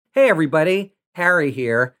Hey everybody, Harry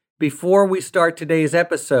here. Before we start today's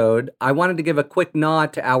episode, I wanted to give a quick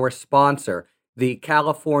nod to our sponsor, the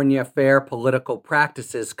California Fair Political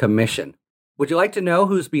Practices Commission. Would you like to know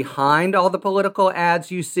who's behind all the political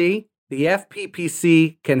ads you see? The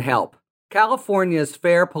FPPC can help. California's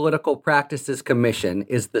Fair Political Practices Commission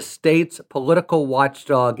is the state's political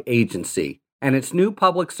watchdog agency, and its new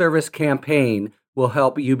public service campaign will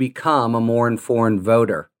help you become a more informed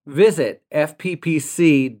voter. Visit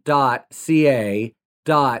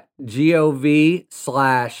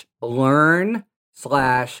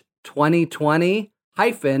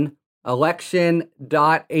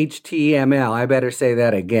I better say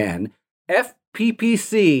that again.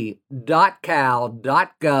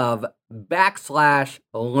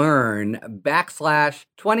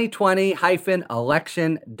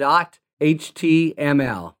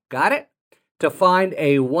 Got it? To find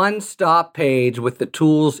a one-stop page with the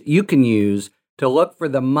tools you can use to look for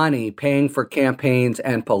the money paying for campaigns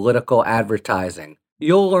and political advertising.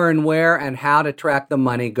 You'll learn where and how to track the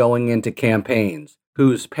money going into campaigns,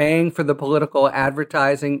 who's paying for the political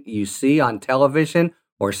advertising you see on television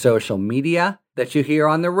or social media, that you hear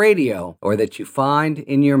on the radio, or that you find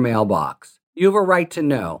in your mailbox. You have a right to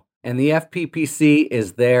know, and the FPPC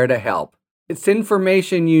is there to help. It's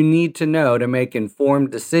information you need to know to make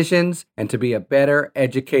informed decisions and to be a better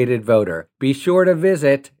educated voter. Be sure to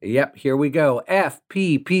visit, here we go,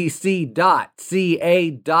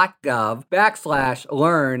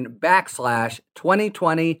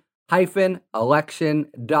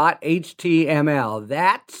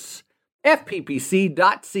 That's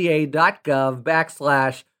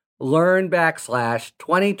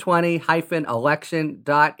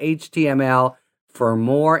fppc.ca.gov/learn/2020-election.html for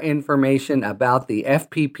more information about the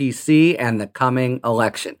FPPC and the coming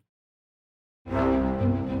election.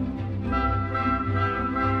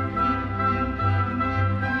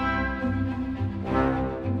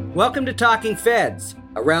 Welcome to Talking Feds,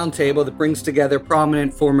 a roundtable that brings together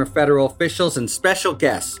prominent former federal officials and special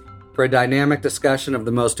guests for a dynamic discussion of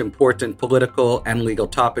the most important political and legal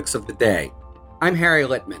topics of the day. I'm Harry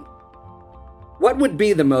Littman. What would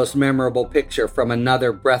be the most memorable picture from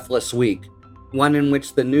another breathless week? One in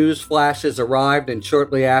which the news flashes arrived and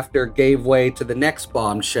shortly after gave way to the next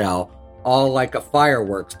bombshell, all like a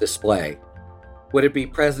fireworks display. Would it be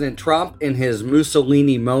President Trump in his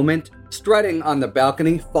Mussolini moment, strutting on the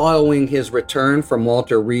balcony following his return from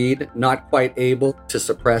Walter Reed, not quite able to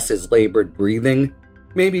suppress his labored breathing?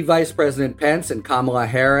 Maybe Vice President Pence and Kamala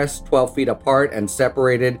Harris, 12 feet apart and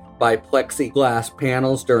separated by plexiglass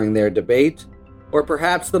panels during their debate? Or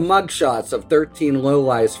perhaps the mugshots of 13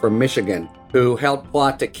 lowlifes from Michigan, who helped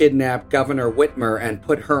plot to kidnap Governor Whitmer and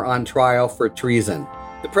put her on trial for treason.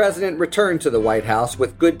 The president returned to the White House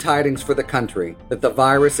with good tidings for the country, that the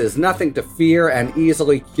virus is nothing to fear and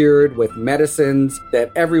easily cured with medicines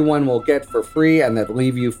that everyone will get for free and that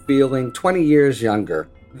leave you feeling 20 years younger.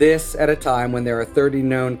 This at a time when there are 30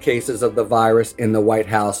 known cases of the virus in the White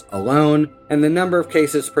House alone, and the number of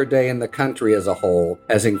cases per day in the country as a whole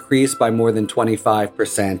has increased by more than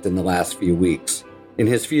 25% in the last few weeks. In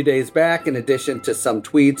his few days back, in addition to some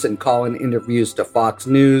tweets and call-in interviews to Fox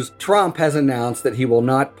News, Trump has announced that he will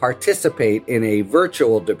not participate in a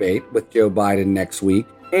virtual debate with Joe Biden next week,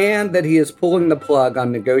 and that he is pulling the plug on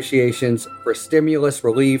negotiations for stimulus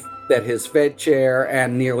relief that his Fed chair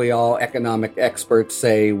and nearly all economic experts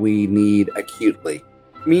say we need acutely.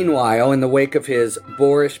 Meanwhile, in the wake of his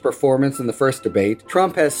boorish performance in the first debate,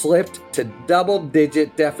 Trump has slipped to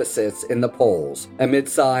double-digit deficits in the polls, amid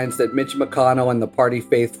signs that Mitch McConnell and the party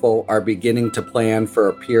faithful are beginning to plan for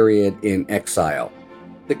a period in exile.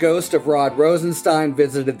 The ghost of Rod Rosenstein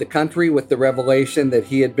visited the country with the revelation that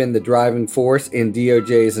he had been the driving force in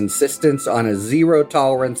DOJ's insistence on a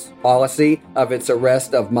zero-tolerance policy of its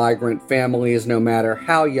arrest of migrant families, no matter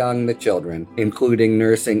how young the children, including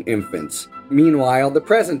nursing infants. Meanwhile, the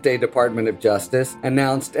present-day Department of Justice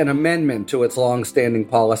announced an amendment to its long-standing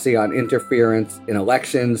policy on interference in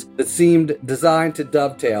elections that seemed designed to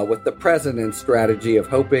dovetail with the president's strategy of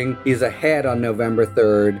hoping he's ahead on November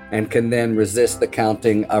 3rd and can then resist the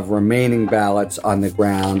counting of remaining ballots on the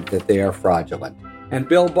ground that they are fraudulent. And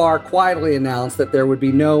Bill Barr quietly announced that there would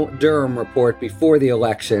be no Durham report before the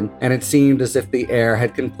election, and it seemed as if the air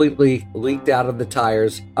had completely leaked out of the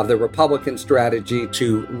tires of the Republican strategy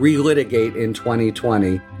to relitigate in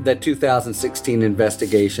 2020 the 2016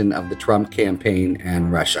 investigation of the Trump campaign and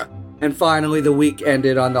Russia. And finally, the week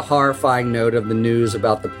ended on the horrifying note of the news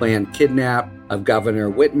about the planned kidnap of Governor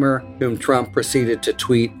Whitmer, whom Trump proceeded to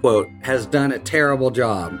tweet, quote, "has done a terrible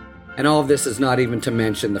job." And all of this is not even to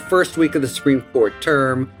mention the first week of the Supreme Court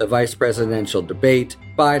term, the vice presidential debate,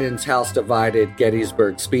 Biden's House divided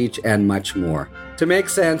Gettysburg speech, and much more. To make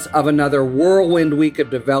sense of another whirlwind week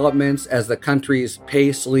of developments as the country's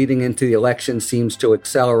pace leading into the election seems to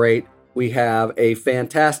accelerate, we have a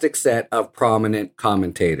fantastic set of prominent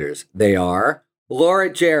commentators. They are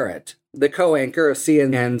Laura Jarrett, the co-anchor of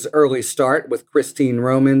CNN's Early Start with Christine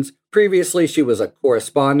Romans. Previously, she was a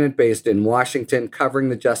correspondent based in Washington covering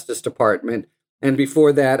the Justice Department, and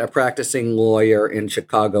before that, a practicing lawyer in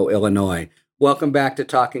Chicago, Illinois. Welcome back to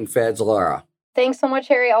Talking Feds, Laura. Thanks so much,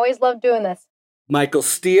 Harry. Always love doing this. Michael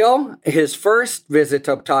Steele, his first visit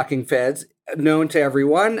to Talking Feds, known to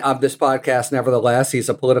everyone of this podcast, nevertheless. He's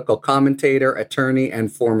a political commentator, attorney,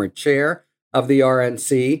 and former chair of the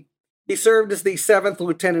RNC. He served as the 7th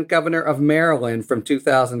Lieutenant Governor of Maryland from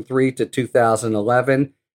 2003 to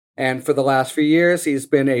 2011. And for the last few years, he's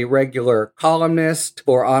been a regular columnist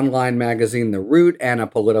for online magazine The Root and a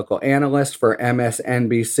political analyst for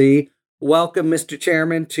MSNBC. Welcome, Mr.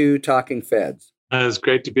 Chairman, to Talking Feds. It's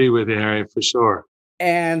great to be with you, Harry, for sure.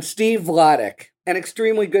 And Steve Vladeck, an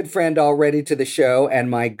extremely good friend already to the show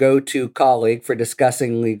and my go-to colleague for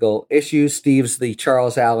discussing legal issues. Steve's the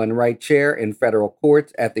Charles Allen Wright Chair in federal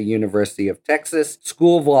courts at the University of Texas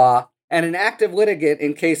School of Law, and an active litigant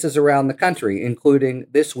in cases around the country, including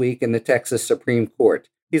this week in the Texas Supreme Court.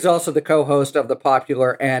 He's also the co-host of the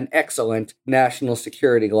popular and excellent National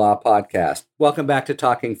Security Law podcast. Welcome back to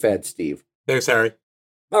Talking Fed, Steve. Thanks, Harry.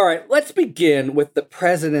 All right, let's begin with the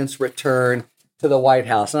president's return to the White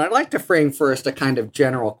House. And I'd like to frame first a kind of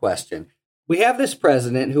general question. We have this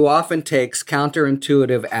president who often takes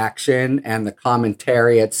counterintuitive action, and the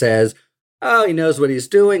commentariat says, oh, he knows what he's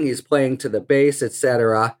doing, he's playing to the base,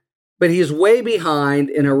 etc. But he's way behind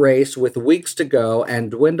in a race with weeks to go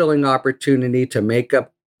and dwindling opportunity to make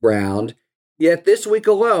up ground. Yet this week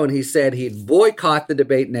alone, he said he'd boycott the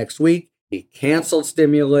debate next week. He canceled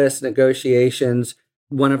stimulus negotiations,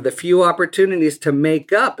 one of the few opportunities to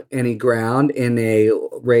make up any ground in a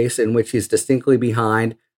race in which he's distinctly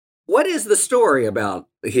behind. What is the story about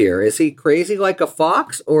here? Is he crazy like a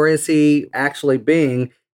fox, or is he actually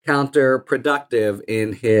being counterproductive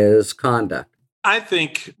in his conduct? I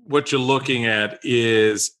think what you're looking at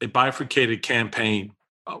is a bifurcated campaign.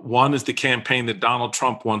 One is the campaign that Donald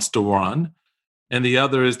Trump wants to run, and the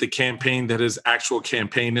other is the campaign that his actual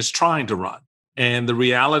campaign is trying to run. And the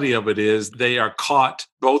reality of it is they are caught,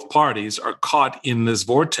 both parties are caught in this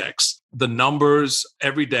vortex. The numbers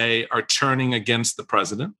every day are churning against the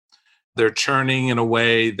president. They're churning in a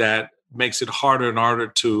way that makes it harder and harder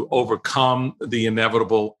to overcome the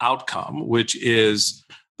inevitable outcome, which is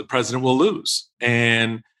the president will lose.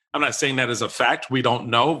 And I'm not saying that as a fact. We don't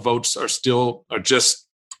know. Votes are just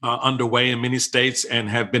underway in many states and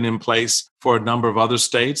have been in place for a number of other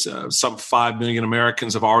states. Some 5 million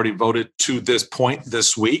Americans have already voted to this point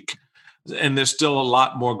this week. And there's still a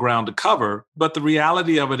lot more ground to cover. But the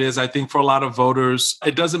reality of it is, I think for a lot of voters,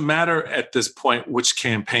 it doesn't matter at this point which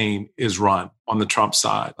campaign is run on the Trump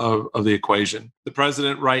side of the equation. The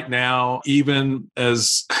president right now, even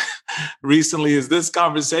as recently as this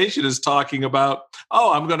conversation, is talking about,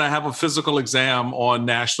 oh, I'm going to have a physical exam on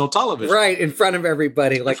national television. Right, in front of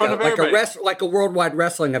everybody, like a worldwide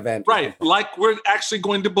wrestling event. Right, like we're actually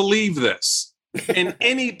going to believe this. And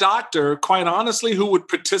any doctor, quite honestly, who would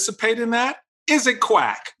participate in that is a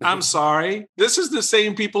quack. I'm sorry. This is the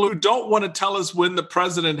same people who don't want to tell us when the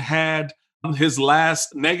president had his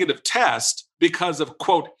last negative test because of,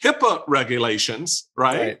 quote, HIPAA regulations,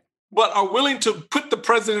 right? But are willing to put the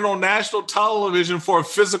president on national television for a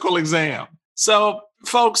physical exam. So,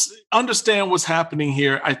 folks, understand what's happening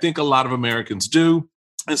here. I think a lot of Americans do.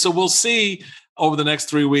 And so we'll see over the next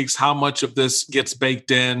 3 weeks how much of this gets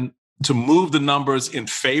baked in to move the numbers in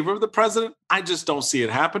favor of the president. I just don't see it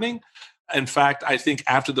happening. In fact, I think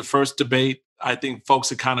after the first debate, I think folks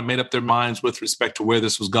had kind of made up their minds with respect to where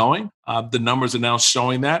this was going. The numbers are now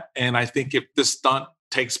showing that. And I think if this stunt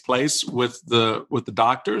takes place with the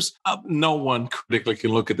doctors, no one critically can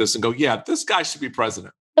look at this and go, yeah, this guy should be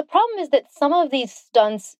president. The problem is that some of these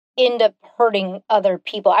stunts end up hurting other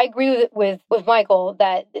people. I agree with Michael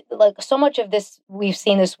that like so much of this we've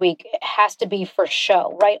seen this week has to be for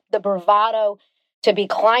show, right? The bravado to be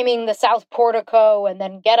climbing the South Portico and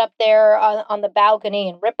then get up there on the balcony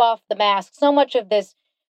and rip off the mask. So much of this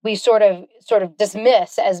we sort of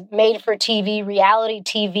dismiss as made for TV, reality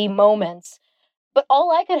TV moments. But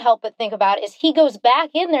all I could help but think about is he goes back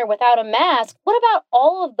in there without a mask. What about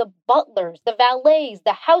all of the butlers, the valets,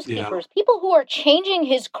 the housekeepers, people who are changing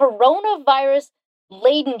his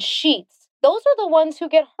coronavirus-laden sheets? Those are the ones who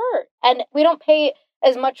get hurt. And we don't pay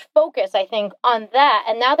as much focus, I think, on that.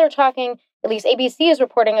 And now they're talking at least ABC is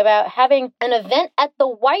reporting about, having an event at the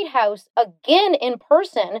White House again in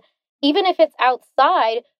person, even if it's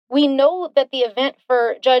outside. We know that the event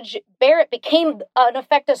for Judge Barrett became, in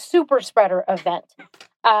effect, a super spreader event,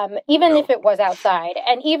 even if it was outside.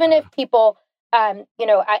 And even if people, I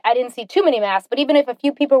didn't see too many masks, but even if a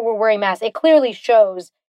few people were wearing masks, it clearly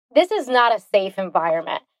shows this is not a safe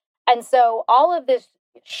environment. And so all of this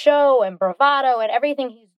show and bravado and everything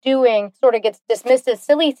he's doing sort of gets dismissed as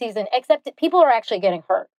silly season, except that people are actually getting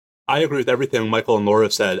hurt. I agree with everything Michael and Laura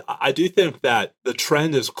have said. I do think that the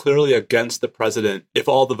trend is clearly against the president if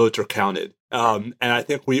all the votes are counted. And I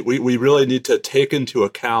think we really need to take into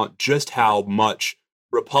account just how much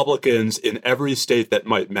Republicans in every state that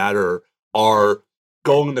might matter are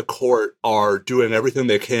going to court, are doing everything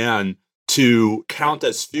they can to count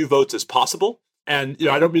as few votes as possible. And,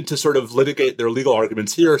 I don't mean to sort of litigate their legal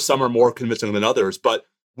arguments here. Some are more convincing than others, but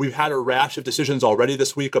we've had a rash of decisions already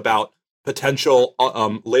this week about potential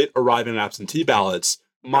late arriving absentee ballots.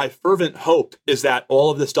 My fervent hope is that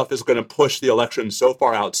all of this stuff is going to push the election so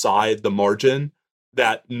far outside the margin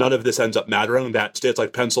that none of this ends up mattering, that states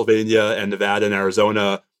like Pennsylvania and Nevada and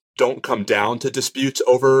Arizona don't come down to disputes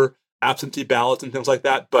over absentee ballots and things like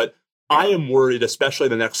that. But I am worried, especially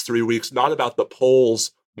in the next 3 weeks, not about the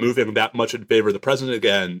polls moving that much in favor of the president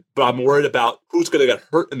again, but I'm worried about who's going to get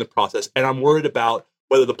hurt in the process. And I'm worried about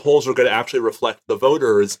whether the polls are going to actually reflect the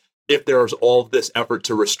voters if there's all this effort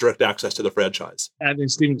to restrict access to the franchise. I think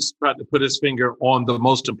Stephen's trying to put his finger on the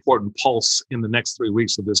most important pulse in the next 3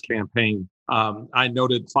 weeks of this campaign. I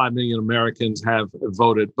noted 5 million Americans have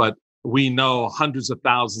voted, but we know hundreds of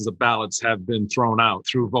thousands of ballots have been thrown out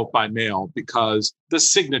through vote by mail because the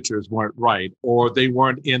signatures weren't right or they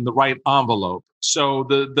weren't in the right envelope. So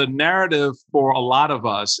the narrative for a lot of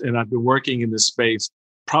us, and I've been working in this space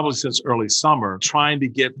probably since early summer, trying to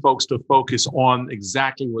get folks to focus on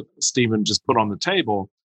exactly what Stephen just put on the table,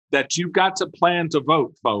 that you've got to plan to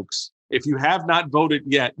vote, folks. If you have not voted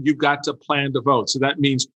yet, you've got to plan to vote. So that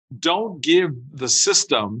means don't give the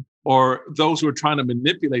system or those who are trying to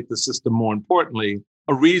manipulate the system, more importantly,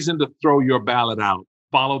 a reason to throw your ballot out.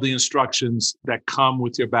 Follow the instructions that come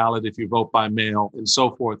with your ballot if you vote by mail and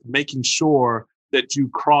so forth, making sure that you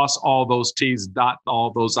cross all those T's, dot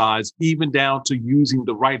all those I's, even down to using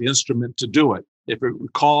the right instrument to do it. If it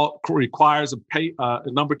requires a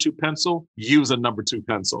number 2 pencil, use a number 2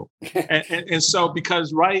 pencil. and so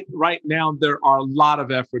because right now there are a lot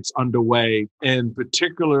of efforts underway in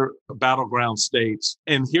particular battleground states.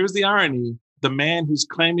 And here's the irony. The man who's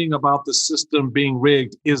claiming about the system being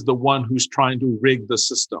rigged is the one who's trying to rig the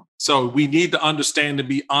system. So we need to understand and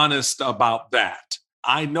be honest about that.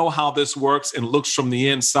 I know how this works and looks from the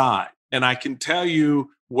inside. And I can tell you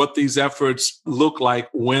what these efforts look like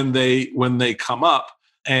when they come up.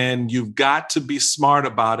 And you've got to be smart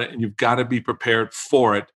about it and you've got to be prepared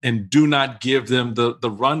for it. And do not give them the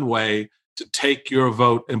runway to take your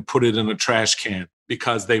vote and put it in a trash can,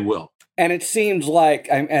 because they will. And it seems like,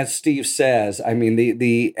 as Steve says,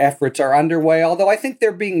 the efforts are underway, although I think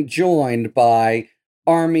they're being joined by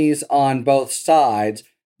armies on both sides.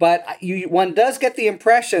 But one does get the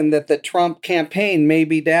impression that the Trump campaign may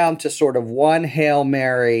be down to sort of one Hail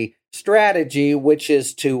Mary strategy, which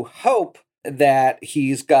is to hope that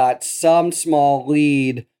he's got some small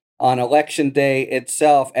lead on election day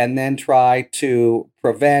itself and then try to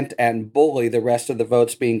prevent and bully the rest of the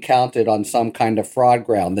votes being counted on some kind of fraud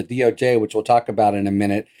ground. The DOJ, which we'll talk about in a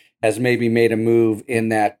minute, has maybe made a move in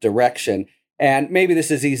that direction. And maybe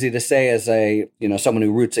this is easy to say as someone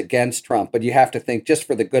who roots against Trump, but you have to think just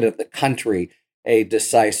for the good of the country, a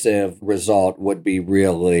decisive result would be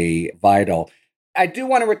really vital. I do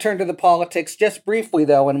want to return to the politics just briefly,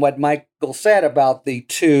 though, and what Michael said about the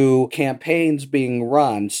two campaigns being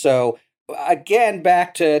run. So again,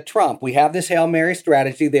 back to Trump, we have this Hail Mary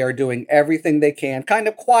strategy. They are doing everything they can, kind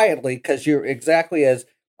of quietly, because you're exactly as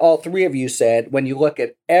all three of you said, when you look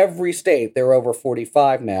at every state, there are over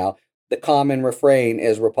 45 now. The common refrain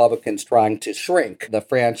is Republicans trying to shrink the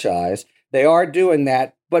franchise. They are doing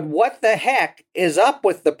that. But what the heck is up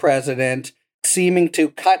with the president seeming to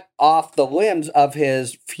cut off the limbs of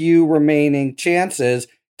his few remaining chances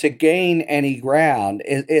to gain any ground?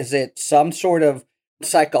 Is it some sort of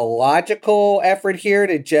psychological effort here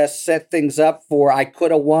to just set things up for I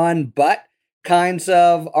could have won, but kinds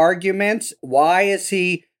of arguments? Why is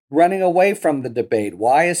he running away from the debate?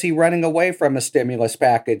 Why is he running away from a stimulus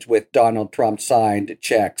package with Donald Trump signed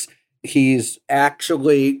checks? He's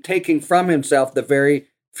actually taking from himself the very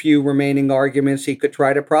few remaining arguments he could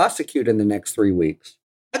try to prosecute in the next 3 weeks.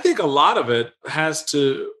 I think a lot of it has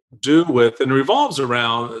to do with and revolves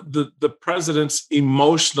around the president's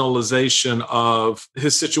emotionalization of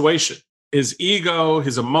his situation. His ego,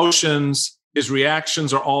 his emotions, his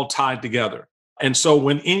reactions are all tied together. And so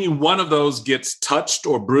when any one of those gets touched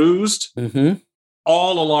or bruised,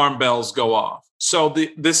 all alarm bells go off. So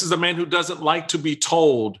this is a man who doesn't like to be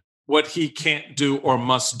told what he can't do or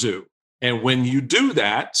must do. And when you do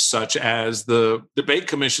that, such as the debate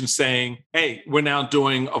commission saying, hey, we're now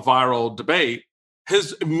doing a viral debate,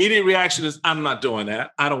 his immediate reaction is, I'm not doing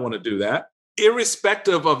that. I don't want to do that.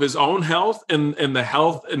 Irrespective of his own health and the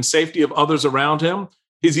health and safety of others around him,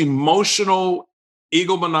 his emotional,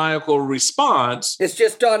 egomaniacal response. It's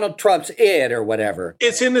just Donald Trump's id or whatever.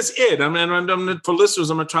 It's in his id. I mean, for listeners,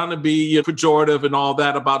 I'm not trying to be pejorative and all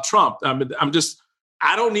that about Trump.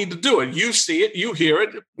 I don't need to do it. You see it, you hear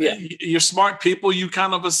it. Yeah. You're smart people. You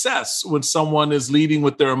kind of assess when someone is leading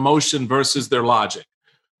with their emotion versus their logic,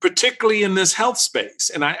 particularly in this health space.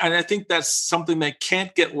 And I think that's something that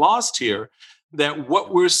can't get lost here, that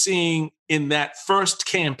what we're seeing in that first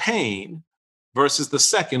campaign versus the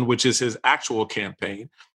second, which is his actual campaign,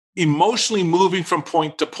 emotionally moving from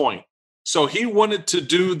point to point. So he wanted to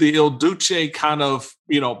do the Il Duce kind of,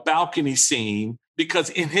 balcony scene because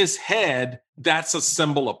in his head, that's a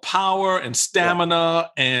symbol of power and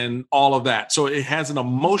stamina and all of that. So it has an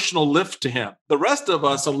emotional lift to him. The rest of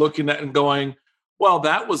us are looking at it and going, well,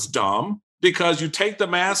 that was dumb, because you take the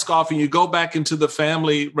mask off and you go back into the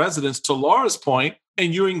family residence, to Laura's point,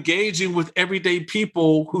 and you're engaging with everyday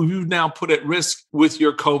people who you now put at risk with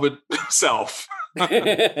your COVID self.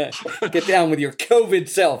 Get down with your COVID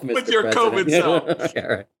self, Mr. With your President. COVID self. Yeah,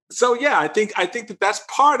 right. So, yeah, I think that that's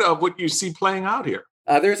part of what you see playing out here.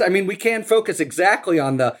 We can't focus exactly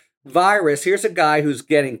on the virus. Here's a guy who's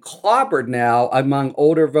getting clobbered now among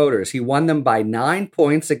older voters. He won them by 9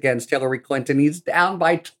 points against Hillary Clinton. He's down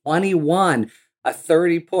by 21, a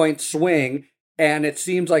 30-point swing. And it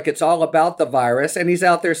seems like it's all about the virus. And he's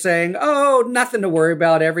out there saying, oh, nothing to worry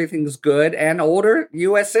about. Everything's good. And older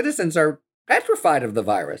U.S. citizens are petrified of the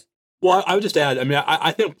virus. Well, I would just add,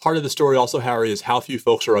 I think part of the story also, Harry, is how few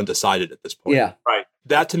folks are undecided at this point. Yeah. Right.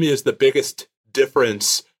 That to me is the biggest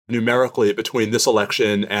difference numerically between this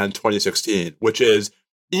election and 2016, which is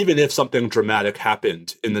even if something dramatic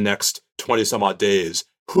happened in the next 20 some odd days,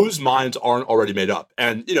 whose minds aren't already made up?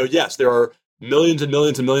 And, yes, there are millions and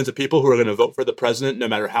millions and millions of people who are going to vote for the president, no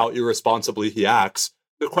matter how irresponsibly he acts.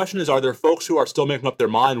 The question is, are there folks who are still making up their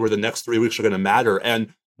mind where the next 3 weeks are going to matter?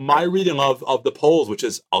 And my reading of the polls, which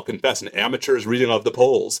is, I'll confess, an amateur's reading of the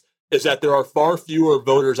polls, is that there are far fewer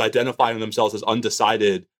voters identifying themselves as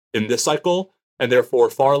undecided in this cycle, and therefore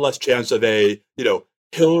far less chance of a,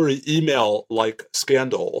 Hillary email-like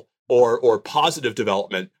scandal or positive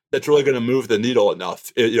development that's really going to move the needle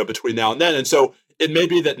enough, between now and then. And so it may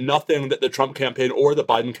be that nothing that the Trump campaign or the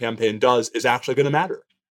Biden campaign does is actually going to matter.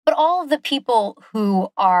 But all of the people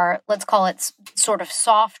who are, let's call it sort of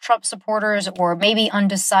soft Trump supporters or maybe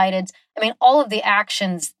undecideds, all of the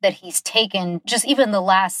actions that he's taken, just even the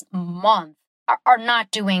last month, are not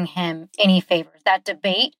doing him any favors. That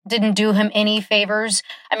debate didn't do him any favors.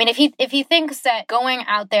 If he thinks that going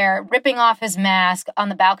out there, ripping off his mask on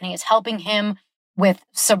the balcony is helping him with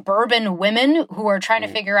suburban women who are trying to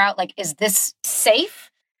figure out, is this safe?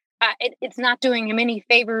 It's not doing him any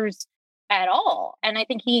favors at all. And I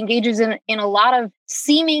think he engages in a lot of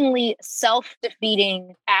seemingly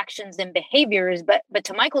self-defeating actions and behaviors. But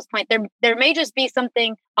to Michael's point, there may just be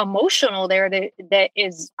something emotional there that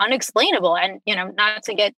is unexplainable. And, not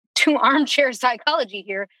to get too armchair psychology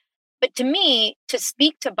here, but to me, to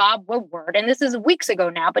speak to Bob Woodward, and this is weeks ago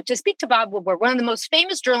now, but to speak to Bob Woodward, one of the most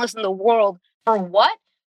famous journalists in the world, for what?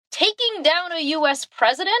 Taking down a U.S.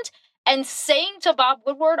 president and saying to Bob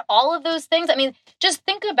Woodward all of those things. Just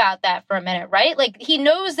think about that for a minute, right? He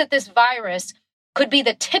knows that this virus could be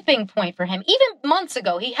the tipping point for him. Even months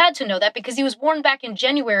ago, he had to know that because he was warned back in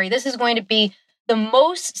January, this is going to be the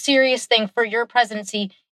most serious thing for your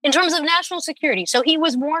presidency in terms of national security. So he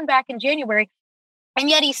was warned back in January, and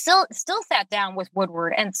yet he still sat down with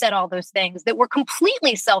Woodward and said all those things that were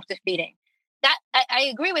completely self-defeating. That I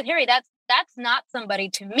agree with Harry. That's not somebody,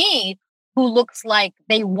 to me, who looks like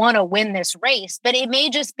they want to win this race, but it may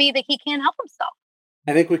just be that he can't help himself.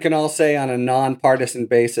 I think we can all say on a nonpartisan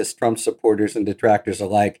basis, Trump supporters and detractors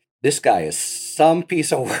alike, this guy is some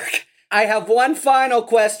piece of work. I have one final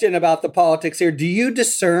question about the politics here. Do you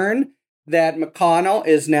discern that McConnell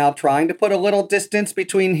is now trying to put a little distance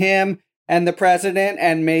between him and the president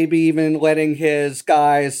and maybe even letting his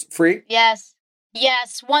guys free? Yes.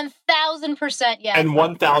 Yes, 1,000% yes. And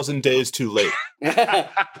 1,000 days too late.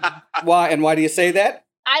 Why? And why do you say that?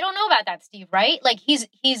 I don't know about that, Steve, right?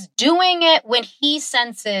 He's doing it when he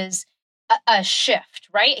senses a shift,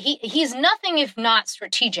 right? He's nothing if not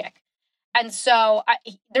strategic. And so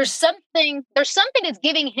there's something that's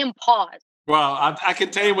giving him pause. Well, I can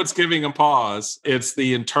tell you what's giving him pause. It's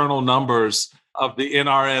the internal numbers of the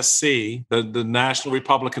NRSC, the National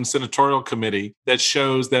Republican Senatorial Committee, that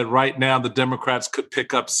shows that right now the Democrats could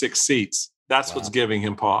pick up 6 seats. That's what's giving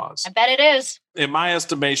him pause. I bet it is. In my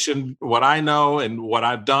estimation, what I know and what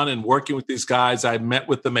I've done in working with these guys, I met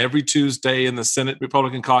with them every Tuesday in the Senate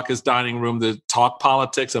Republican Caucus dining room to talk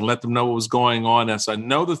politics and let them know what was going on. And so I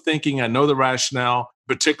know the thinking, I know the rationale,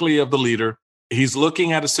 particularly of the leader. He's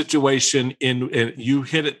looking at a situation and you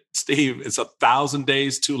hit it, Steve, it's 1,000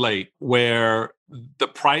 days too late, where the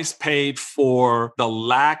price paid for the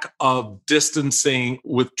lack of distancing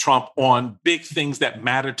with Trump on big things that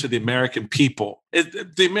matter to the American people. And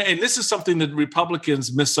this is something that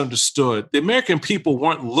Republicans misunderstood. The American people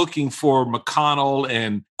weren't looking for McConnell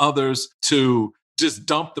and others to just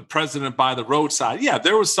dump the president by the roadside. Yeah,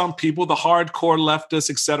 there were some people, the hardcore leftists,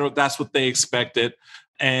 et cetera, that's what they expected.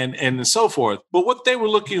 And so forth. But what they were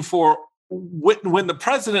looking for, when the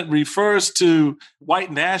president refers to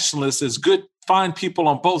white nationalists as good, fine people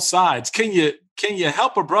on both sides, can you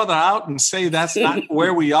help a brother out and say that's not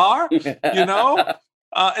where we are,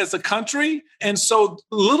 as a country? And so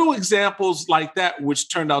little examples like that,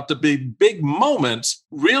 which turned out to be big moments,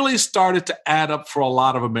 really started to add up for a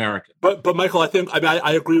lot of Americans. But Michael,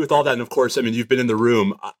 I agree with all that. And of course, you've been in the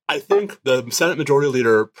room. I think the Senate Majority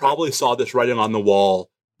Leader probably saw this writing on the wall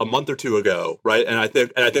a month or two ago, right? And I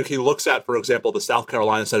think he looks at, for example, the South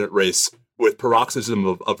Carolina Senate race with paroxysm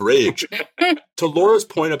of rage. To Laura's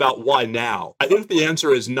point about why now, I think the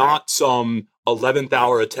answer is not some 11th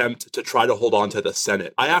hour attempt to try to hold on to the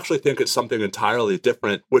Senate. I actually think it's something entirely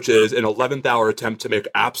different, which is an 11th hour attempt to make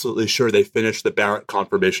absolutely sure they finish the Barrett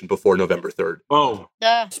confirmation before November 3rd. Oh,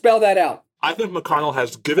 spell that out. I think McConnell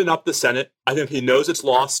has given up the Senate. I think he knows it's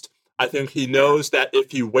lost. I think he knows that if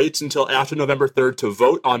he waits until after November 3rd to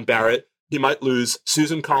vote on Barrett, he might lose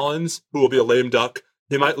Susan Collins, who will be a lame duck.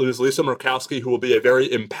 He might lose Lisa Murkowski, who will be a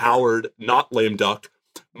very empowered, not lame duck.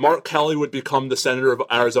 Mark Kelly would become the senator of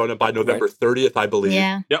Arizona by November 30th, I believe.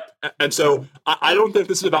 Yeah. Yep. And so I don't think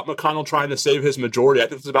this is about McConnell trying to save his majority. I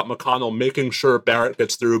think this is about McConnell making sure Barrett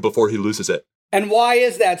gets through before he loses it. And why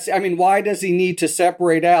is that? I mean, why does he need to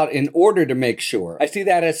separate out in order to make sure? I see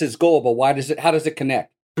that as his goal, but how does it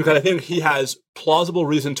connect? Because I think he has plausible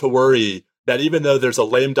reason to worry that even though there's a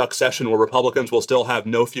lame duck session where Republicans will still have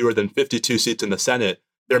no fewer than 52 seats in the Senate,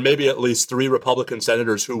 there may be at least 3 Republican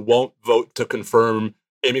senators who won't vote to confirm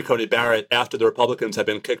Amy Coney Barrett after the Republicans have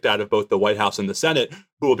been kicked out of both the White House and the Senate,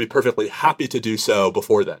 who will be perfectly happy to do so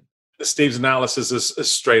before then. Steve's analysis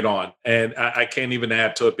is straight on, and I can't even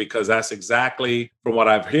add to it because that's exactly from what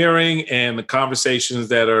I'm hearing and the conversations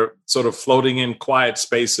that are sort of floating in quiet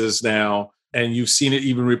spaces now. And you've seen it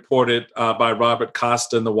even reported by Robert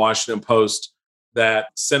Costa in the Washington Post that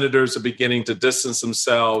senators are beginning to distance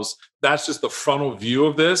themselves. That's just the frontal view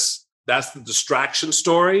of this. That's the distraction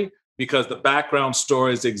story, because the background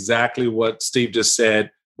story is exactly what Steve just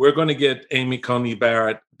said. We're going to get Amy Coney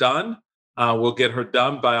Barrett done. We'll get her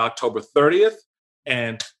done by October 30th,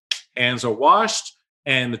 and hands are washed,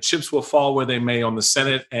 and the chips will fall where they may on the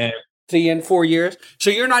Senate. And see in 4 years. So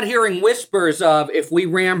you're not hearing whispers of, if we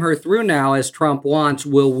ram her through now as Trump wants,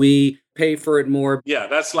 will we pay for it more? Yeah,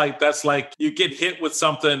 that's like you get hit with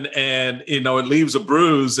something and, it leaves a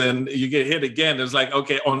bruise, and you get hit again. It's like,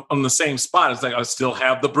 okay, on the same spot. It's like, I still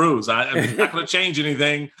have the bruise. I'm not going to change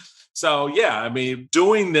anything. So, yeah,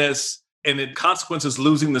 doing this and the consequence is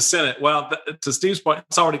losing the Senate. Well, to Steve's point,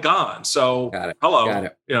 it's already gone. So, hello, Got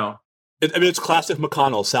it. It's classic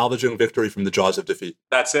McConnell, salvaging victory from the jaws of defeat.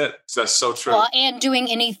 That's it. That's so true. Well, and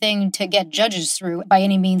doing anything to get judges through by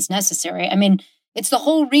any means necessary. It's the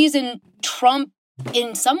whole reason Trump,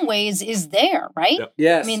 in some ways, is there, right? Yep.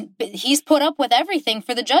 Yes. He's put up with everything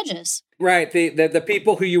for the judges. Right. The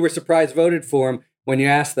people who you were surprised voted for him, when you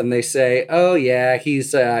ask them, they say, oh, yeah,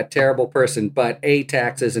 he's a terrible person, but A,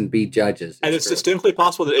 taxes, and B, judges. And it's distinctly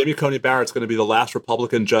possible that Amy Coney Barrett's going to be the last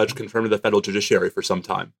Republican judge confirmed to the federal judiciary for some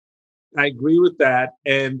time. I agree with that.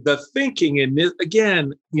 And the thinking, and this,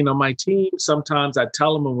 again, my team, sometimes I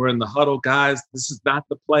tell them when we're in the huddle, guys, this is not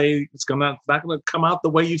the play. It's not going to come out the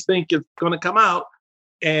way you think it's going to come out.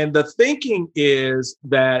 And the thinking is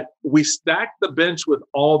that we stack the bench with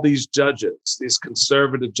all these judges, these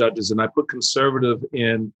conservative judges, and I put conservative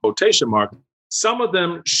in quotation marks. Some of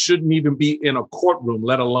them shouldn't even be in a courtroom,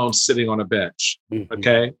 let alone sitting on a bench. Mm-hmm.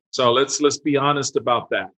 Okay, so let's be honest about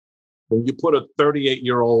that. When you put a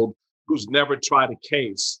 38-year-old who's never tried a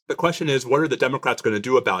case. The question is, what are the Democrats going to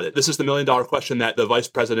do about it? This is the million-dollar question that the vice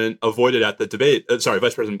president avoided at the debate. Vice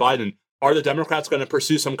President Biden. Are the Democrats going to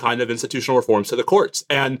pursue some kind of institutional reforms to the courts?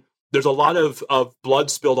 And there's a lot of blood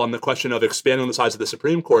spilled on the question of expanding the size of the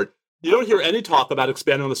Supreme Court. You don't hear any talk about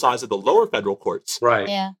expanding the size of the lower federal courts, Right.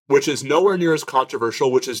 Yeah. which is nowhere near as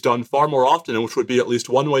controversial, which is done far more often, and which would be at least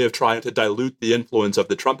one way of trying to dilute the influence of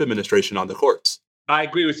the Trump administration on the courts. I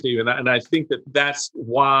agree with you. And I think that's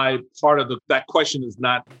why part of that question is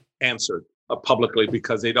not answered publicly,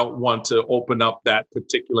 because they don't want to open up that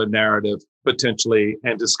particular narrative potentially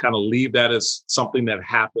and just kind of leave that as something that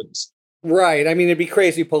happens. Right. I mean, it'd be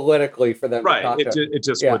crazy politically for them to talk Right. It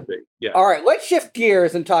just would be. Yeah. All right. Let's shift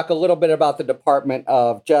gears and talk a little bit about the Department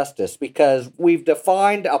of Justice, because we've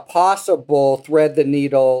defined a possible thread the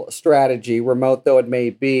needle strategy, remote though it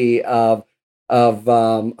may be, of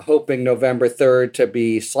hoping November 3rd to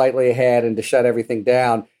be slightly ahead and to shut everything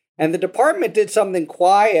down. And the department did something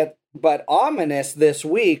quiet but ominous this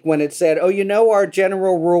week when it said, our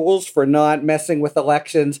general rules for not messing with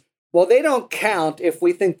elections, well, they don't count if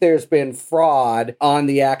we think there's been fraud on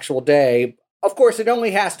the actual day. Of course, it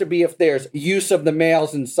only has to be if there's use of the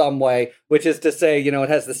mails in some way, which is to say, it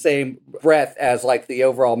has the same breadth as like the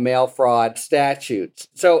overall mail fraud statutes.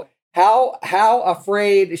 So how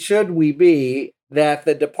afraid should we be that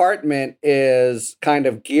the department is kind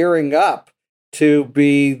of gearing up to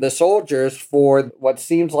be the soldiers for what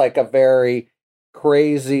seems like a very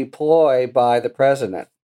crazy ploy by the president?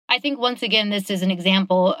 I think, once again, this is an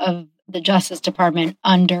example of the Justice Department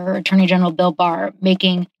under Attorney General Bill Barr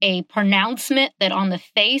making a pronouncement that on the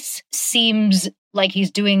face seems like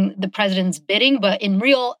he's doing the president's bidding, but in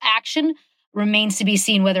real action remains to be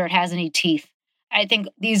seen whether it has any teeth. I think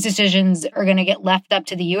these decisions are going to get left up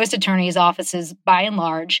to the U.S. attorney's offices by and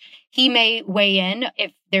large. He may weigh in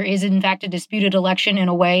if there is, in fact, a disputed election in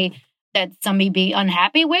a way that some may be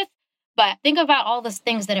unhappy with. But think about all the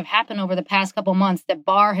things that have happened over the past couple months that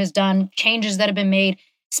Barr has done, changes that have been made,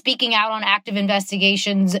 speaking out on active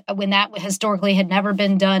investigations when that historically had never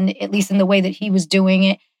been done, at least in the way that he was doing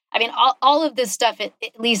it. I mean, all of this stuff, at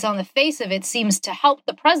least on the face of it, seems to help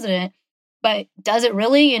the president. But does it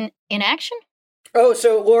really in action? Oh,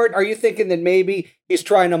 so, Lord, are you thinking that maybe he's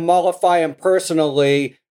trying to mollify him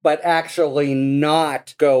personally, but actually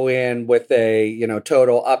not go in with a,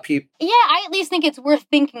 total upheaval? Yeah, I at least think it's worth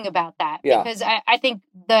thinking about that. Yeah. Because I think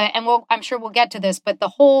I'm sure we'll get to this, but the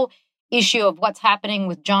whole issue of what's happening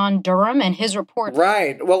with John Durham and his report.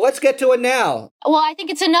 Right. Well, let's get to it now. Well, I think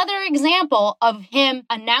it's another example of him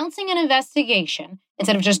announcing an investigation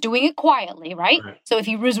instead of just doing it quietly, right? So if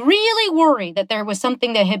he was really worried that there was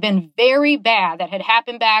something that had been very bad that had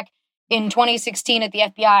happened back in 2016 at the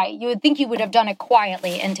FBI, you would think he would have done it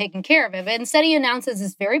quietly and taken care of it. But instead, he announces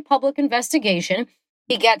this very public investigation.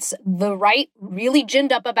 He gets the right really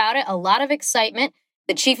ginned up about it, a lot of excitement.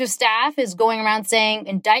 The chief of staff is going around saying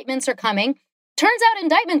indictments are coming. Turns out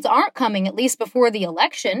indictments aren't coming, at least before the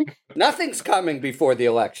election. Nothing's coming before the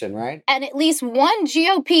election, right? And at least one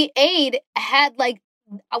GOP aide had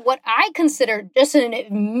what I consider just an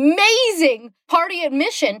amazing party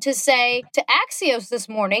admission to say to Axios this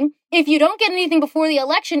morning, if you don't get anything before the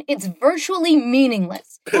election, it's virtually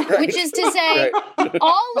meaningless. Right. Which is to say,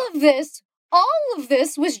 all of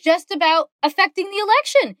this was just about affecting the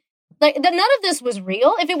election. None of this was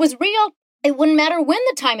real. If it was real, it wouldn't matter when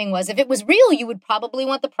the timing was. If it was real, you would probably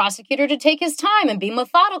want the prosecutor to take his time and be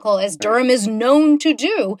methodical, as Durham is known to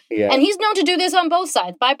do. Yeah. And he's known to do this on both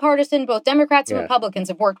sides. Bipartisan, both Democrats and Republicans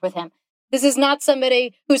have worked with him. This is not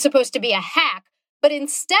somebody who's supposed to be a hack, but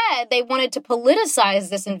instead they wanted to politicize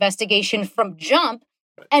this investigation from jump.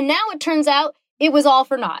 And now it turns out it was all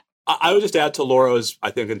for naught. I would just add to Laura's,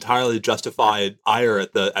 I think, entirely justified ire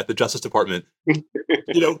at the Justice Department.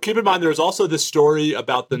 Keep in mind, there's also this story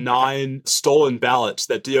about the 9 stolen ballots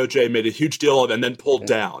that DOJ made a huge deal of and then pulled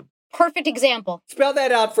down. Perfect example. Spell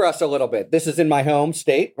that out for us a little bit. This is in my home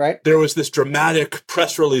state, right? There was this dramatic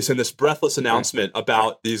press release and this breathless announcement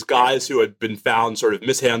about these guys who had been found sort of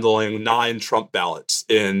mishandling 9 Trump ballots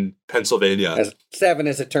in Pennsylvania. As 7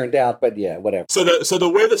 as it turned out, but yeah, whatever. So the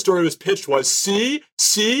way the story was pitched was, see,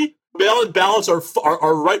 mail-in ballots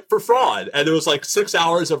are ripe for fraud. And there was 6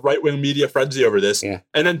 hours of right-wing media frenzy over this. Yeah.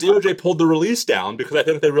 And then DOJ pulled the release down because I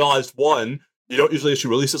think they realized, 1, you don't usually issue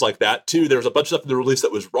releases like that. 2, there was a bunch of stuff in the release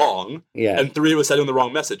that was wrong. Yeah. And 3, it was sending the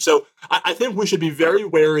wrong message. So I think we should be very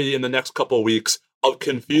wary in the next couple of weeks of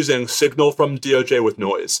confusing signal from DOJ with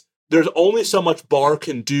noise. There's only so much Barr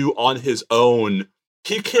can do on his own.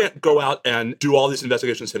 He can't go out and do all these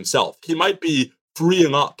investigations himself. He might be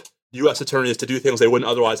freeing up U.S. attorneys to do things they wouldn't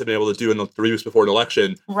otherwise have been able to do in the 3 weeks before an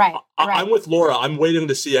election. Right. I'm with Laura. I'm waiting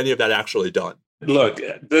to see any of that actually done. Look,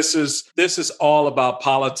 this is all about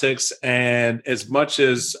politics. And as much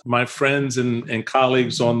as my friends and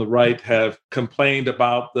colleagues on the right have complained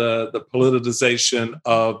about the politicization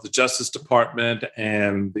of the Justice Department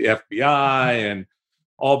and the FBI and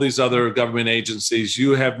all these other government agencies,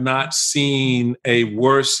 you have not seen a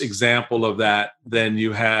worse example of that than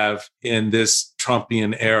you have in this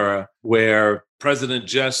Trumpian era, where President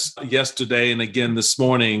just yesterday and again this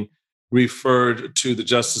morning referred to the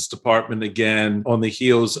Justice Department again on the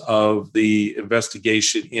heels of the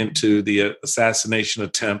investigation into the assassination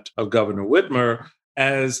attempt of Governor Whitmer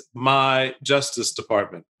as my Justice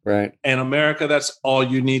Department. Right. In America, that's all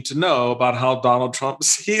you need to know about how Donald Trump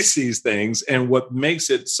sees these things. And what makes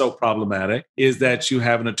it so problematic is that you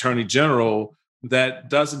have an attorney general that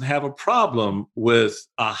doesn't have a problem with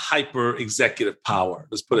a hyper executive power,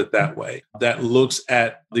 let's put it that way, that looks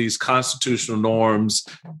at these constitutional norms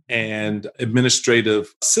and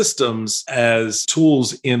administrative systems as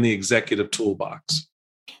tools in the executive toolbox.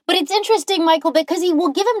 But it's interesting, Michael, because he will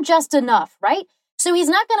give him just enough, right? So he's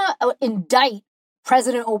not going to indict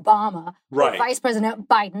President Obama or Vice President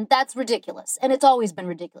Biden. That's ridiculous. And it's always been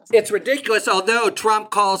ridiculous. It's ridiculous, although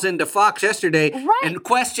Trump calls into Fox yesterday and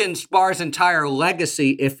questions Barr's entire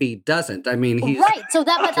legacy if he doesn't. I mean, he's... Right. So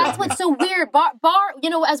that's what's so weird. Barr,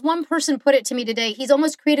 as one person put it to me today, he's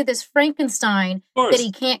almost created this Frankenstein that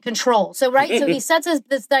he can't control. So, so he sets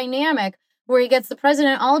this dynamic where he gets the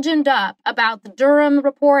president all ginned up about the Durham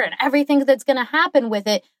report and everything that's going to happen with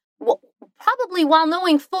it, probably while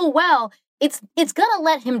knowing full well it's going to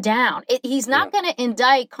let him down. He's not going to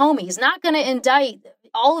indict Comey. He's not going to indict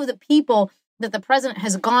all of the people that the president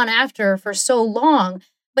has gone after for so long.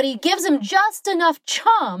 But he gives him just enough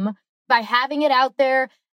chum by having it out there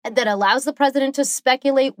that allows the president to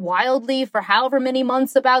speculate wildly for however many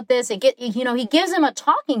months about this. He gives him a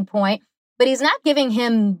talking point, but he's not giving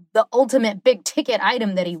him the ultimate big ticket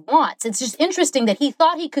item that he wants. It's just interesting that he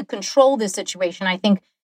thought he could control this situation, I think,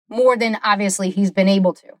 more than obviously he's been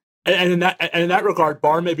able to. And in that regard,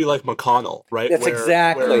 Barr may be like McConnell, right? That's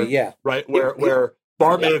where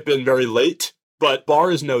Barr may have been very late, but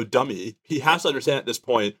Barr is no dummy. He has to understand at this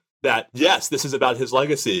point that, yes, this is about his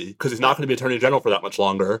legacy, because he's not going to be Attorney General for that much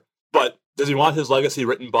longer. But does he want his legacy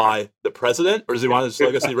written by the president, or does he want his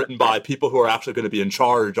legacy written by people who are actually going to be in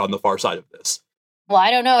charge on the far side of this? Well, I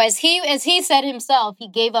don't know. As he said himself, he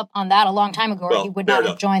gave up on that a long time ago, or he would not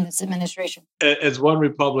have joined this administration. As one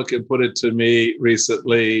Republican put it to me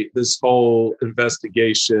recently, this whole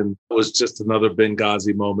investigation was just another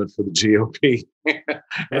Benghazi moment for the GOP.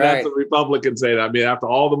 And that's what Republicans say. I mean, after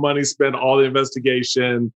all the money spent, all the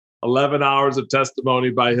investigation, 11 hours of testimony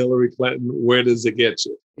by Hillary Clinton, where does it get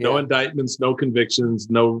you? No indictments, no convictions,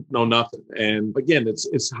 no nothing. And again,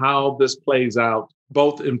 it's how this plays out,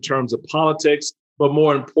 both in terms of politics, but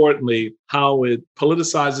more importantly, how it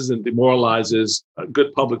politicizes and demoralizes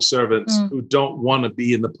good public servants who don't want to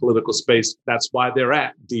be in the political space. That's why they're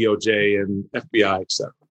at DOJ and FBI, et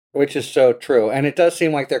cetera. Which is so true. And it does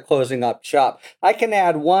seem like they're closing up shop. I can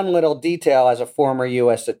add one little detail as a former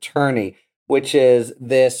U.S. attorney, which is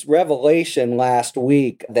this revelation last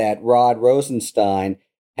week that Rod Rosenstein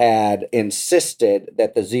had insisted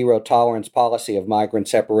that the zero tolerance policy of migrant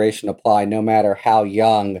separation apply no matter how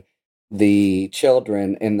young the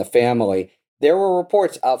children in the family. There were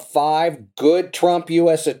reports of 5 good Trump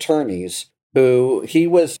U.S. attorneys who he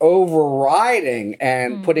was overriding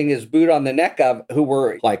and putting his boot on the neck of, who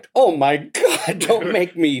were like, oh my God, don't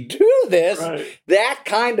make me do this. That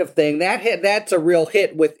kind of thing. That's a real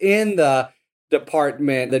hit within the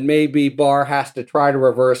department that maybe Barr has to try to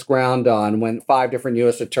reverse ground on when 5 different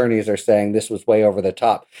U.S. attorneys are saying this was way over the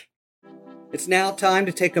top. It's now time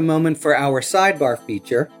to take a moment for our sidebar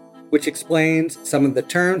feature, which explains some of the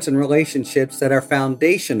terms and relationships that are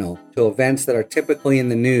foundational to events that are typically in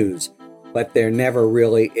the news, but they're never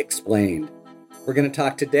really explained. We're going to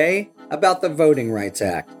talk today about the Voting Rights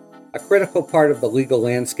Act, a critical part of the legal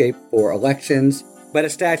landscape for elections, but a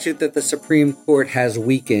statute that the Supreme Court has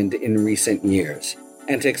weakened in recent years.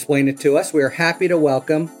 And to explain it to us, we are happy to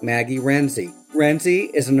welcome Maggie Renzi. Renzi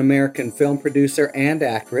is an American film producer and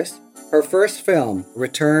actress. Her first film,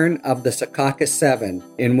 Return of the Secaucus 7,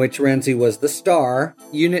 in which Renzi was the star,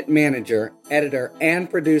 unit manager, editor, and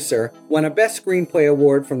producer, won a Best Screenplay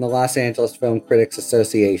Award from the Los Angeles Film Critics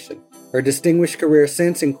Association. Her distinguished career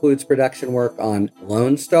since includes production work on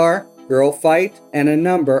Lone Star, Girl Fight, and a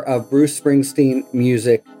number of Bruce Springsteen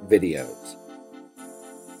music videos.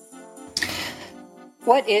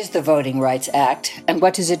 What is the Voting Rights Act, and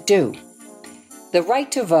what does it do? The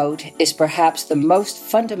right to vote is perhaps the most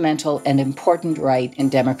fundamental and important right in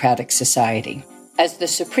democratic society. As the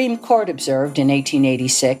Supreme Court observed in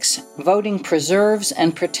 1886, voting preserves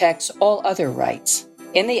and protects all other rights.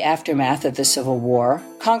 In the aftermath of the Civil War,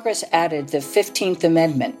 Congress added the 15th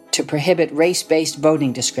Amendment to prohibit race-based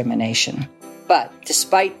voting discrimination. But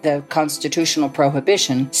despite the constitutional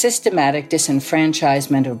prohibition, systematic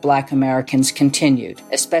disenfranchisement of Black Americans continued,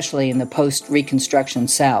 especially in the post-Reconstruction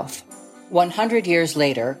South. 100 years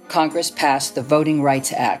later, Congress passed the Voting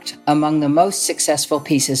Rights Act, among the most successful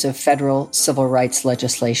pieces of federal civil rights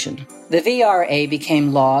legislation. The VRA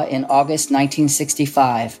became law in August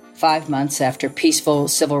 1965, 5 months after peaceful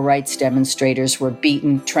civil rights demonstrators were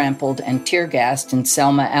beaten, trampled, and tear-gassed in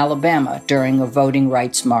Selma, Alabama during a voting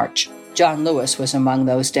rights march. John Lewis was among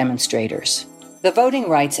those demonstrators. The Voting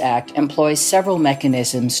Rights Act employs several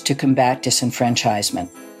mechanisms to combat disenfranchisement.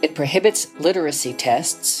 It prohibits literacy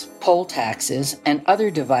tests, poll taxes, and other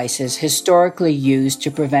devices historically used to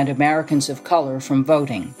prevent Americans of color from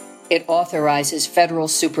voting. It authorizes federal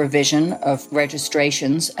supervision of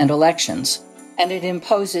registrations and elections, and it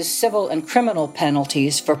imposes civil and criminal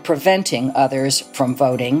penalties for preventing others from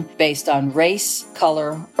voting based on race,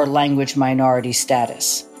 color, or language minority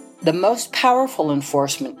status. The most powerful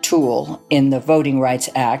enforcement tool in the Voting Rights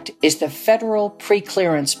Act is the federal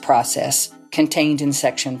preclearance process contained in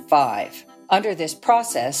Section 5. Under this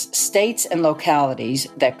process, states and localities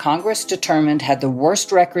that Congress determined had the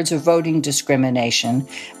worst records of voting discrimination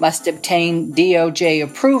must obtain DOJ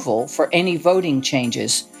approval for any voting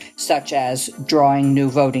changes, such as drawing new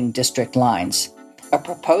voting district lines. A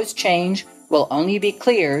proposed change will only be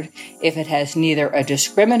cleared if it has neither a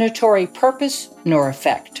discriminatory purpose nor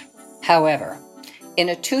effect. However, in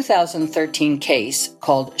a 2013 case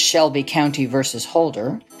called Shelby County v.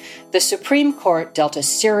 Holder, the Supreme Court dealt a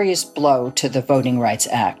serious blow to the Voting Rights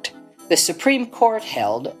Act. The Supreme Court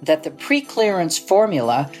held that the preclearance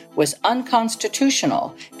formula was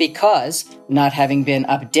unconstitutional because, not having been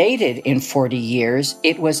updated in 40 years,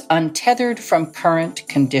 it was untethered from current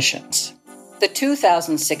conditions. The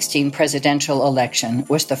 2016 presidential election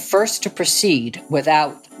was the first to proceed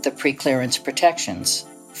without the preclearance protections.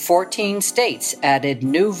 14 states added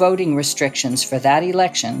new voting restrictions for that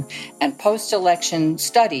election, and post-election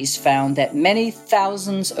studies found that many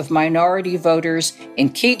thousands of minority voters in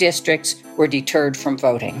key districts were deterred from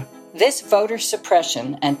voting. This voter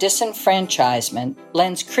suppression and disenfranchisement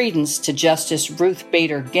lends credence to Justice Ruth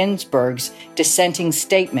Bader Ginsburg's dissenting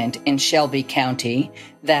statement in Shelby County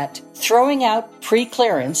that throwing out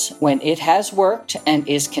preclearance when it has worked and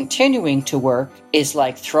is continuing to work is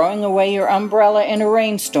like throwing away your umbrella in a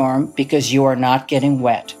rainstorm because you are not getting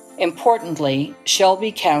wet. Importantly,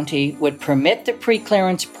 Shelby County would permit the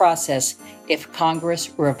preclearance process if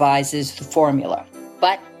Congress revises the formula.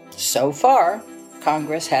 But so far,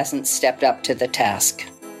 Congress hasn't stepped up to the task.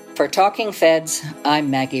 For Talking Feds,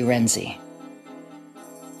 I'm Maggie Renzi.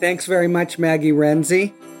 Thanks very much, Maggie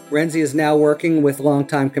Renzi. Renzi is now working with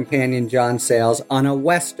longtime companion John Sayles on a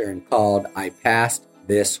Western called I Passed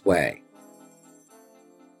This Way.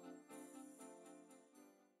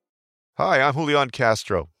 Hi, I'm Julian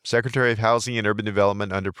Castro, Secretary of Housing and Urban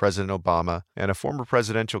Development under President Obama and a former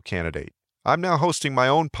presidential candidate. I'm now hosting my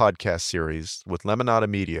own podcast series with Lemonada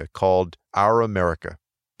Media called Our America.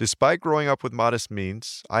 Despite growing up with modest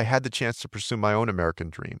means, I had the chance to pursue my own American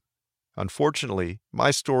dream. Unfortunately, my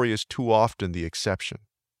story is too often the exception.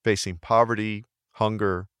 Facing poverty,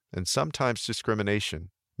 hunger, and sometimes discrimination,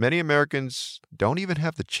 many Americans don't even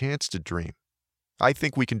have the chance to dream. I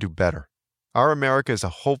think we can do better. Our America is a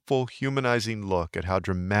hopeful, humanizing look at how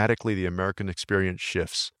dramatically the American experience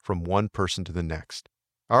shifts from one person to the next.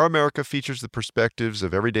 Our America features the perspectives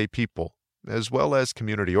of everyday people, as well as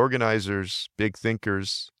community organizers, big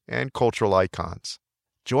thinkers, and cultural icons.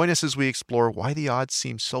 Join us as we explore why the odds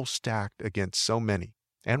seem so stacked against so many,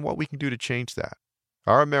 and what we can do to change that.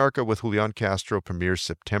 Our America with Julian Castro premieres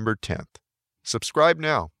September 10th. Subscribe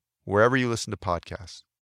now, wherever you listen to podcasts.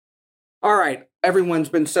 All right, everyone's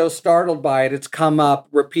been so startled by it. It's come up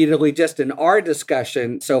repeatedly just in our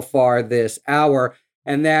discussion so far this hour,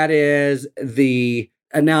 and that is the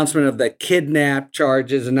announcement of the kidnap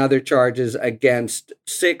charges and other charges against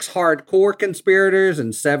 6 hardcore conspirators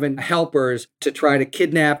and 7 helpers to try to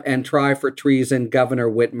kidnap and try for treason Governor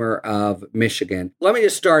Whitmer of Michigan. Let me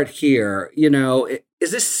just start here.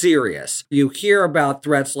 Is this serious? You hear about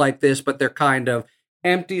threats like this, but they're kind of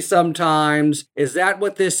empty sometimes. Is that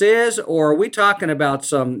what this is? Or are we talking about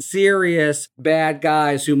some serious bad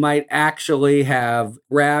guys who might actually have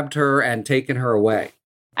grabbed her and taken her away?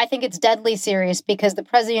 I think it's deadly serious because the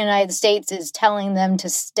President of the United States is telling them to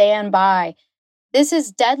stand by. This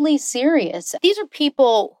is deadly serious. These are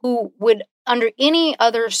people who would, under any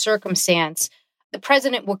other circumstance, the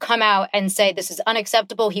president would come out and say, this is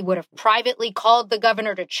unacceptable. He would have privately called the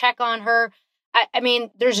governor to check on her. I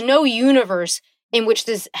mean, there's no universe in which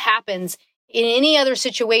this happens in any other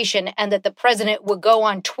situation, and that the president would go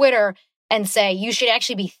on Twitter and say, you should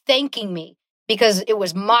actually be thanking me because it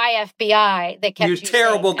was my FBI that kept you safe. You're a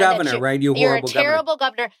terrible governor, right? You're a terrible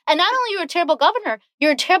governor. And not only you're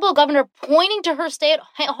a terrible governor pointing to her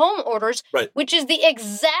stay-at-home orders, right, which is the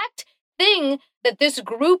exact thing that this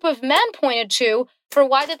group of men pointed to for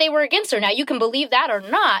why that they were against her. Now, you can believe that or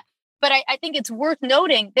not, but I think it's worth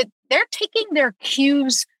noting that they're taking their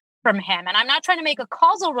cues from him. And I'm not trying to make a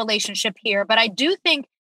causal relationship here, but I do think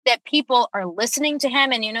that people are listening to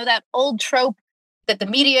him. And you know that old trope that the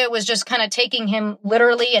media was just kind of taking him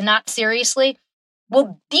literally and not seriously?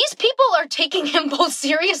 Well, these people are taking him both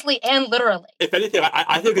seriously and literally. If anything,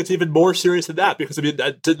 I think it's even more serious than that, because I mean,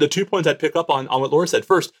 the 2 points I'd pick up on what Laura said.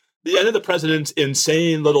 First, the end of the president's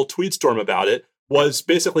insane little tweet storm about it was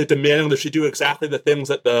basically demanding that she do exactly the things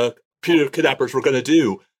that the putative kidnappers were going to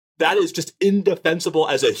do. That is just indefensible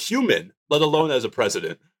as a human, let alone as a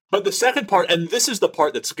president. But the second part, and this is the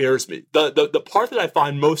part that scares me, the part that I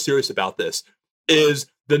find most serious about this is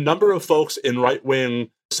the number of folks in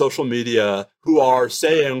right-wing social media who are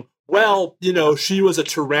saying, well, you know, she was a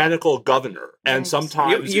tyrannical governor. And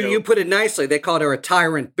sometimes... You put it nicely. They called her a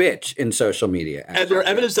tyrant bitch in social media. And their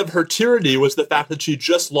evidence of her tyranny was the fact that she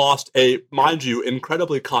just lost a, mind you,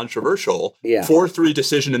 incredibly controversial 4-3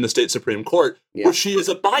 decision in the state Supreme Court, which she is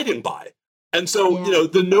abiding by. And so, you know,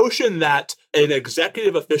 the notion that an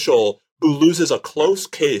executive official who loses a close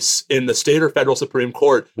case in the state or federal Supreme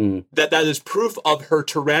Court, that is proof of her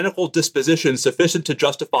tyrannical disposition sufficient to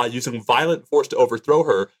justify using violent force to overthrow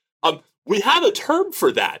her. We have a term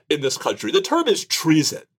for that in this country. The term is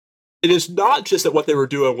treason. It is not just that what they were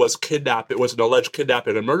doing was it was an alleged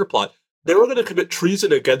kidnapping and murder plot. They were going to commit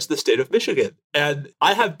treason against the state of Michigan. And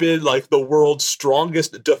I have been like the world's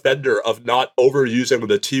strongest defender of not overusing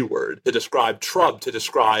the T word to describe Trump, to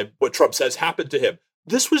describe what Trump says happened to him.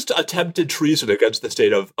 This was attempted treason against the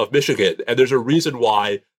state of Michigan. And there's a reason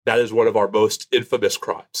why that is one of our most infamous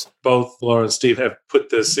crimes. Both Laura and Steve have put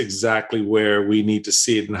this exactly where we need to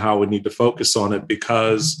see it and how we need to focus on it,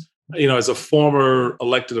 because, you know, as a former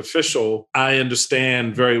elected official, I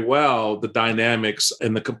understand very well the dynamics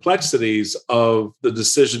and the complexities of the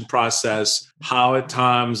decision process, how at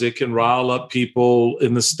times it can rile up people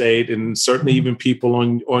in the state and certainly even people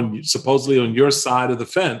on supposedly on your side of the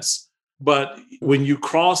fence. But when you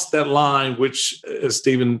cross that line, which, as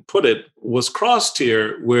Stephen put it, was crossed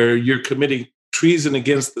here, where you're committing treason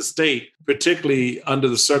against the state, particularly under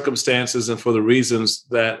the circumstances and for the reasons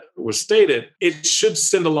that were stated, it should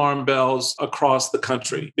send alarm bells across the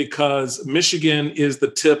country, because Michigan is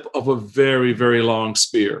the tip of a very, very long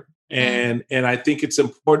spear. And I think it's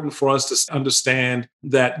important for us to understand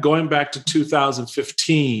that going back to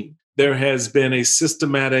 2015, there has been a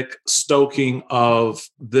systematic stoking of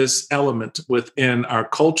this element within our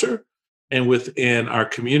culture and within our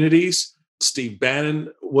communities. Steve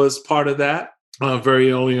Bannon was part of that very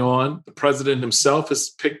early on. The president himself has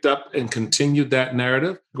picked up and continued that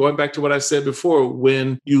narrative. Going back to what I said before,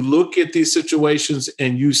 when you look at these situations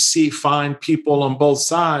and you see fine people on both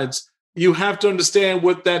sides, you have to understand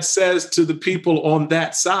what that says to the people on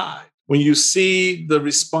that side. When you see the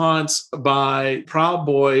response by Proud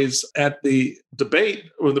Boys at the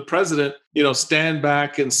debate when the president, you know, stand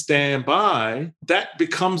back and stand by, that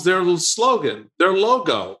becomes their little slogan, their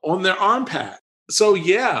logo on their arm pad. So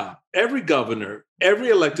yeah, every governor, every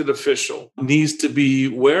elected official needs to be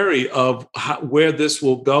wary of where this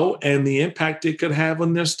will go and the impact it could have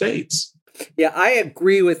on their states. Yeah, I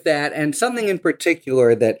agree with that. And something in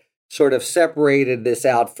particular that sort of separated this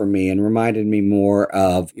out for me and reminded me more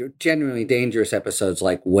of your genuinely dangerous episodes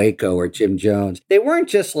like Waco or Jim Jones. They weren't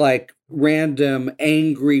just like random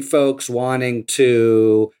angry folks wanting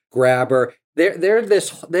to grab her. They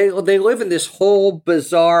live in this whole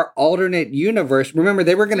bizarre alternate universe. Remember,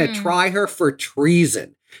 they were going to try her for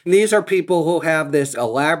treason. And these are people who have this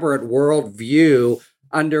elaborate worldview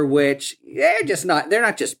under which they're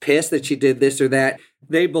not just pissed that she did this or that.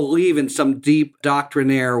 They believe in some deep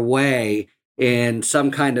doctrinaire way in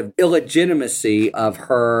some kind of illegitimacy of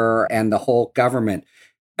her and the whole government.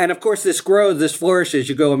 And of course, this flourishes.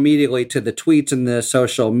 You go immediately to the tweets and the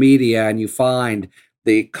social media and you find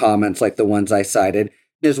the comments like the ones I cited.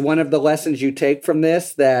 Is one of the lessons you take from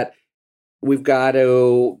this that we've got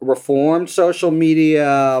to reform social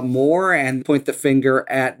media more and point the finger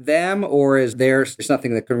at them? Or is there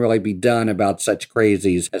something that can really be done about such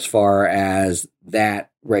crazies as far as that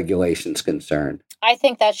regulation's concerned? I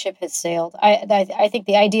think that ship has sailed. I think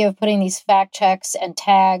the idea of putting these fact checks and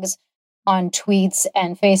tags on tweets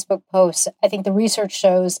and Facebook posts. I think the research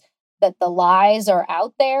shows that the lies are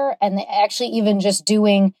out there, and they actually even just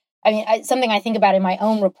doing, something I think about in my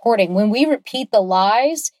own reporting, when we repeat the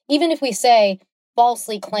lies, even if we say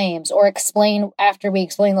falsely claims or explain after we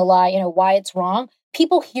explain the lie, why it's wrong,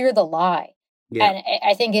 people hear the lie. Yeah. And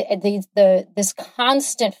I think this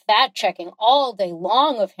constant fact checking all day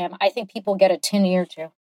long of him, I think people get a tin ear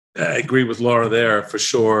to. I agree with Laura there for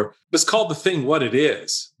sure. Let's call the thing what it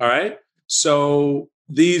is. All right. So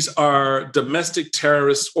these are domestic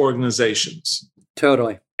terrorist organizations.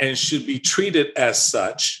 Totally. And should be treated as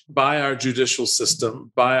such by our judicial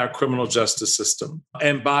system, by our criminal justice system,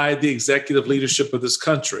 and by the executive leadership of this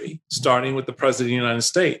country, starting with the President of the United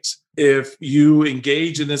States. If you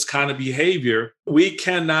engage in this kind of behavior, we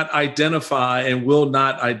cannot identify and will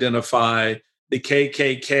not identify the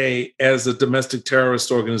KKK as a domestic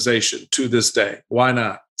terrorist organization to this day. Why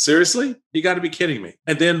not? Seriously? You got to be kidding me.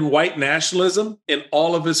 And then white nationalism in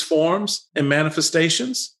all of its forms and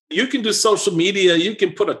manifestations. You can do social media. You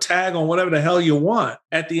can put a tag on whatever the hell you want.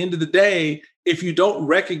 At the end of the day, if you don't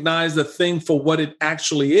recognize the thing for what it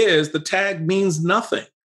actually is, the tag means nothing.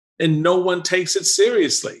 And no one takes it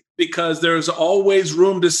seriously because there's always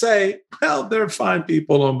room to say, well, there are fine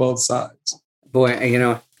people on both sides. Boy,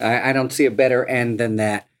 I don't see a better end than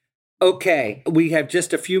that. Okay, we have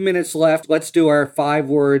just a few minutes left. Let's do our 5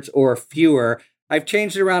 words or fewer. I've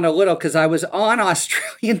changed it around a little because I was on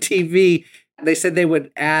Australian TV. They said they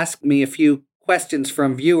would ask me a few questions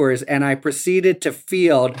from viewers, and I proceeded to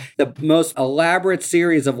field the most elaborate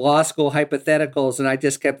series of law school hypotheticals, and I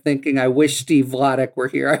just kept thinking, I wish Steve Vladek were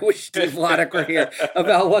here. I wish Steve Vladek were here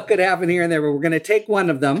about what could happen here and there. But we're going to take one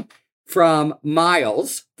of them from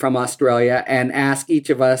Miles from Australia and ask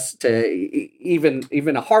each of us to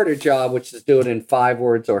even a harder job, which is do it in 5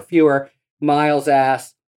 words or fewer. Miles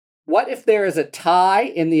asks, what if there is a tie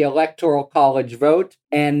in the Electoral College vote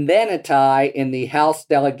and then a tie in the House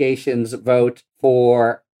delegation's vote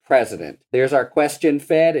for president? There's our question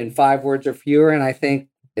fed in 5 words or fewer, and I think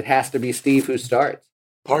it has to be Steve who starts.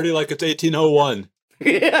 Party like it's 1801.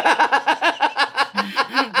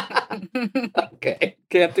 Okay.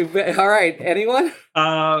 Can't do bad. All right. Anyone?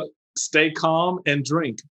 Stay calm and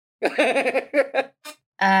drink. Gonna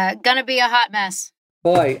be a hot mess.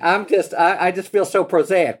 Boy, I just feel so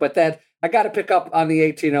prosaic, but that I got to pick up on the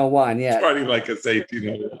 1801. Yeah. Party like it's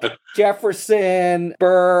 1801. Jefferson,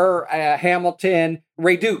 Burr, Hamilton,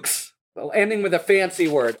 Ray Dukes, ending with a fancy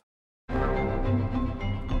word.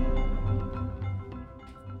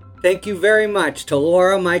 Thank you very much to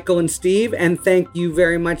Laura, Michael, and Steve, and thank you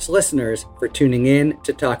very much, listeners, for tuning in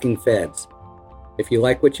to Talking Feds. If you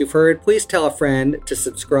like what you've heard, please tell a friend to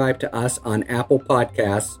subscribe to us on Apple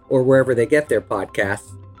Podcasts or wherever they get their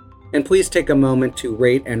podcasts. And please take a moment to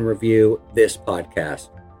rate and review this podcast.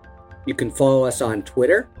 You can follow us on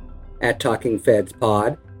Twitter at Talking Feds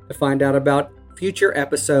Pod to find out about future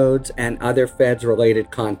episodes and other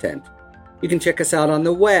Feds-related content. You can check us out on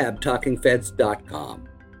the web, talkingfeds.com,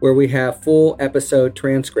 where we have full episode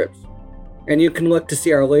transcripts. And you can look to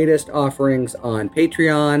see our latest offerings on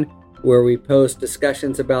Patreon, where we post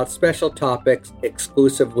discussions about special topics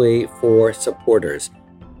exclusively for supporters.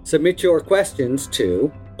 Submit your questions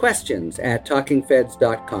to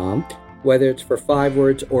questions@talkingfeds.com, whether it's for 5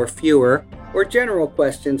 words or fewer, or general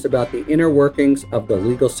questions about the inner workings of the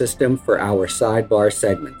legal system for our sidebar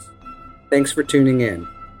segments. Thanks for tuning in.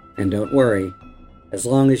 And don't worry, as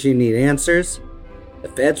long as you need answers, the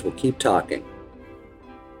Feds will keep talking.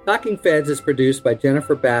 Talking Feds is produced by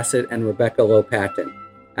Jennifer Bassett and Rebecca Lopatin.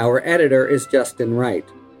 Our editor is Justin Wright.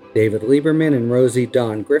 David Lieberman and Rosie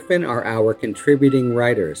Dawn Griffin are our contributing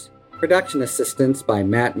writers. Production assistance by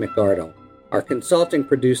Matt McArdle. Our consulting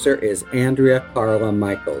producer is Andrea Carla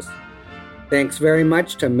Michaels. Thanks very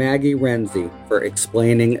much to Maggie Renzi for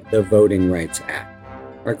explaining the Voting Rights Act.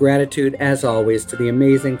 Our gratitude, as always, to the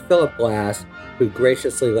amazing Philip Glass, who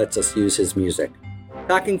graciously lets us use his music.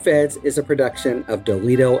 Talking Feds is a production of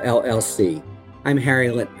Dolito LLC. I'm Harry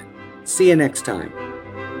Littman. See you next time.